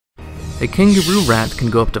A kangaroo rat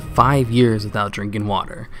can go up to 5 years without drinking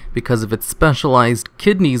water because of its specialized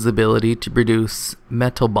kidneys' ability to produce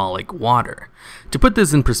metabolic water. To put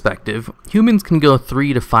this in perspective, humans can go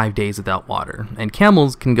 3 to 5 days without water, and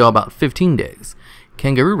camels can go about 15 days.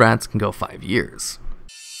 Kangaroo rats can go 5 years.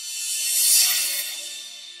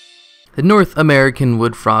 The North American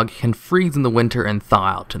wood frog can freeze in the winter and thaw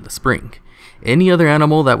out in the spring. Any other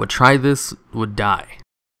animal that would try this would die.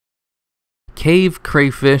 Cave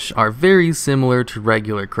crayfish are very similar to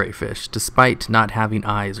regular crayfish, despite not having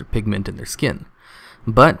eyes or pigment in their skin.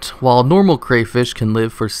 But while normal crayfish can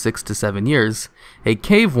live for 6 to 7 years, a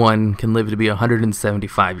cave one can live to be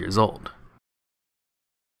 175 years old.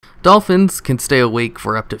 Dolphins can stay awake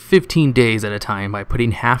for up to 15 days at a time by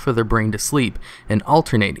putting half of their brain to sleep and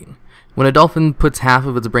alternating. When a dolphin puts half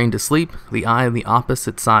of its brain to sleep, the eye on the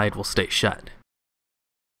opposite side will stay shut.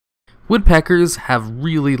 Woodpeckers have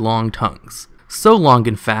really long tongues, so long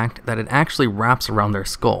in fact that it actually wraps around their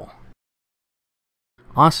skull.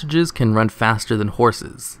 Ostriches can run faster than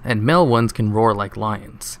horses, and male ones can roar like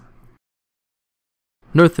lions.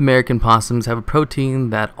 North American possums have a protein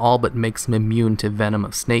that all but makes them immune to venom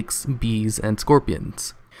of snakes, bees, and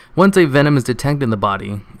scorpions. Once a venom is detected in the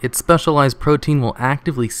body, its specialized protein will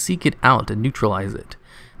actively seek it out and neutralize it.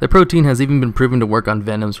 The protein has even been proven to work on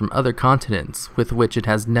venoms from other continents with which it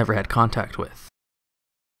has never had contact with.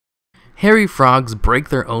 Hairy frogs break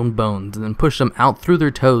their own bones and then push them out through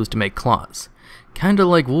their toes to make claws, kinda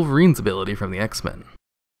like Wolverine's ability from the X-Men.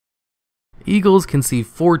 Eagles can see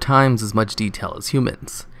 4 times as much detail as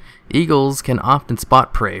humans. Eagles can often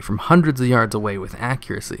spot prey from hundreds of yards away with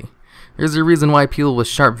accuracy. There's a reason why people with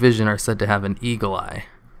sharp vision are said to have an eagle eye.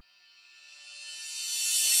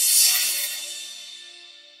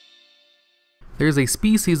 There's a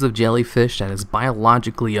species of jellyfish that is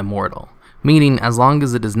biologically immortal, meaning as long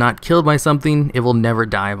as it is not killed by something, it will never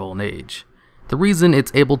die of old age. The reason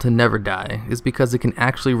it's able to never die is because it can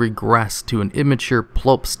actually regress to an immature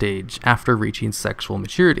pulp stage after reaching sexual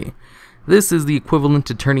maturity. This is the equivalent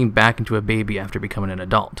to turning back into a baby after becoming an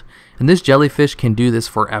adult, and this jellyfish can do this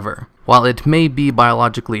forever. While it may be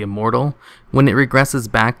biologically immortal, when it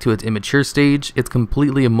regresses back to its immature stage, it's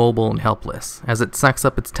completely immobile and helpless, as it sucks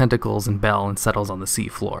up its tentacles and bell and settles on the sea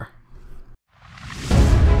floor.